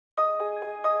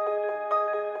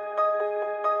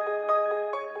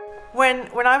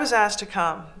When I was asked to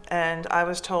come and I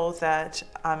was told that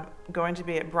I'm going to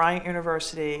be at Bryant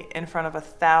University in front of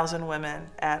 1,000 women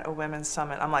at a women's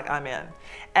summit, I'm like, I'm in.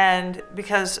 And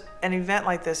because an event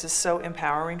like this is so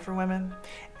empowering for women,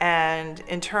 and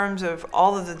in terms of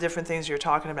all of the different things you're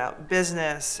talking about,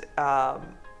 business,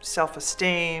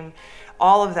 self-esteem,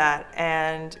 all of that,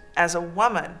 and as a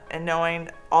woman and knowing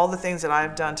all the things that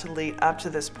I've done to lead up to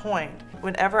this point,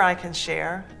 whenever I can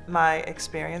share my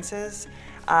experiences,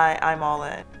 I'm all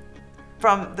in.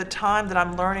 From the time that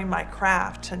I'm learning my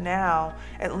craft to now,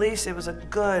 at least it was a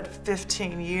good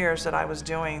 15 years that I was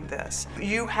doing this.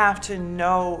 You have to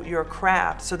know your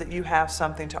craft so that you have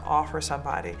something to offer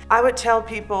somebody. I would tell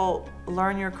people,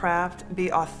 learn your craft,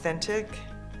 be authentic,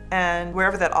 and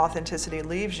wherever that authenticity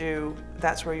leaves you,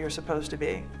 that's where you're supposed to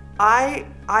be. I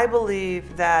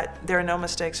believe that there are no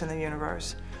mistakes in the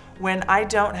universe. When I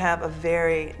don't have a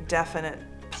very definite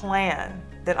plan,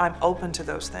 that I'm open to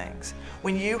those things.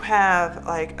 When you have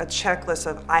like a checklist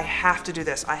of, I have to do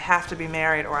this, I have to be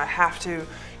married, or I have to,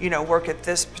 work at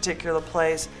this particular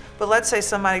place, but let's say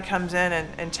somebody comes in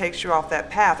and takes you off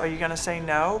that path, are you gonna say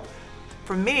no?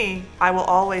 For me, I will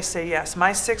always say yes.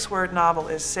 My 6-word novel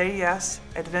is say yes,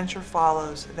 adventure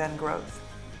follows, then growth.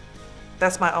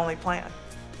 That's my only plan.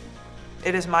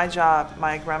 It is my job,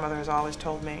 my grandmother has always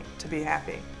told me, to be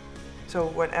happy. So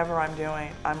whatever I'm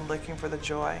doing, I'm looking for the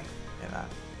joy in that.